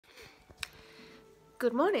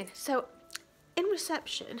Good morning. So in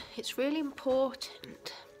reception, it's really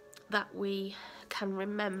important that we can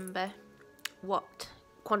remember what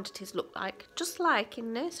quantities look like, just like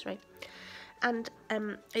in nursery. And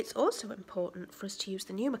it's also important for us to use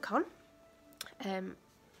the Numicon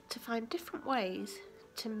to find different ways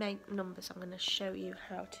to make numbers. I'm going to show you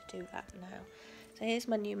how to do that now. So here's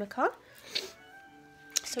my Numicon.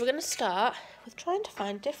 So we're going to start with trying to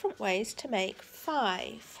find different ways to make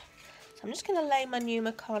 5. So I'm just going to lay my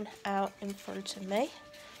Numicon out in front of me.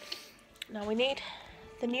 Now we need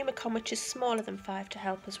the Numicon which is smaller than 5 to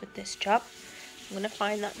help us with this job. I'm going to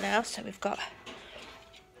find that now. So we've got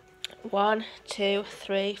 1, 2,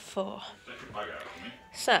 3, 4.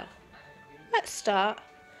 So let's start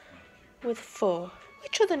with 4.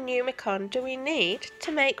 Which other Numicon do we need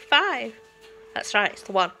to make 5? That's right, it's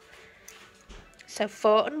the 1. So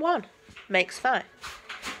 4 and 1 makes 5.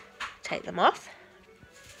 Take them off.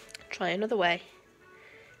 Try another way.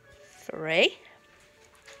 3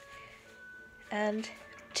 and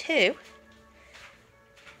 2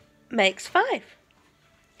 makes 5.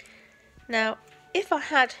 Now, if I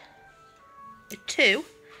had a 2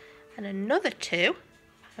 and another 2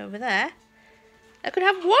 over there, I could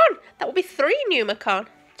have 1. That would be 3 Numicon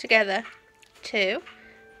together. 2,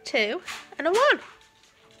 2 and a 1.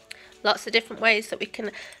 Lots of different ways that we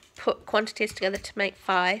can put quantities together to make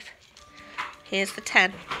 5. Here's the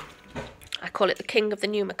 10. I call it the king of the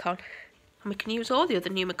Numicon. And we can use all the other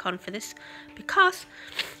Numicon for this because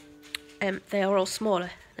they are all smaller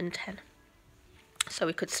than 10. So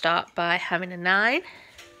we could start by having a 9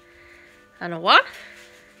 and a 1.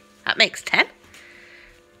 That makes 10.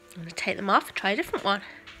 I'm going to take them off and try a different one.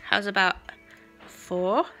 How's about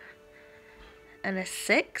 4 and a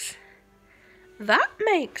 6? That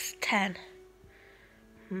makes 10.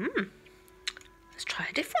 Let's try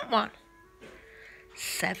a different one.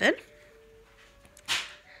 7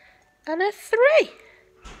 and a 3.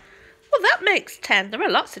 Well, that makes 10. There are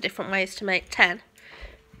lots of different ways to make 10.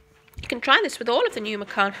 You can try this with all of the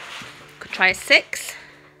Numicon. You could try a 6,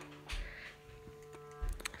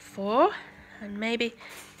 4, and maybe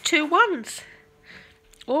 2 1s.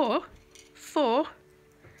 Or 4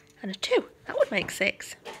 and a 2. That would make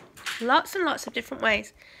 6. Lots and lots of different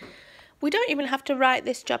ways. We don't even have to write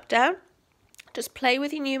this job down. Just play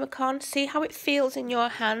with your Numicon, see how it feels in your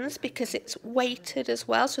hands because it's weighted as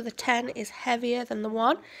well. So the 10 is heavier than the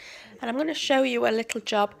 1. And I'm going to show you a little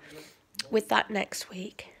job with that next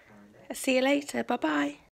week. I'll see you later. Bye-bye.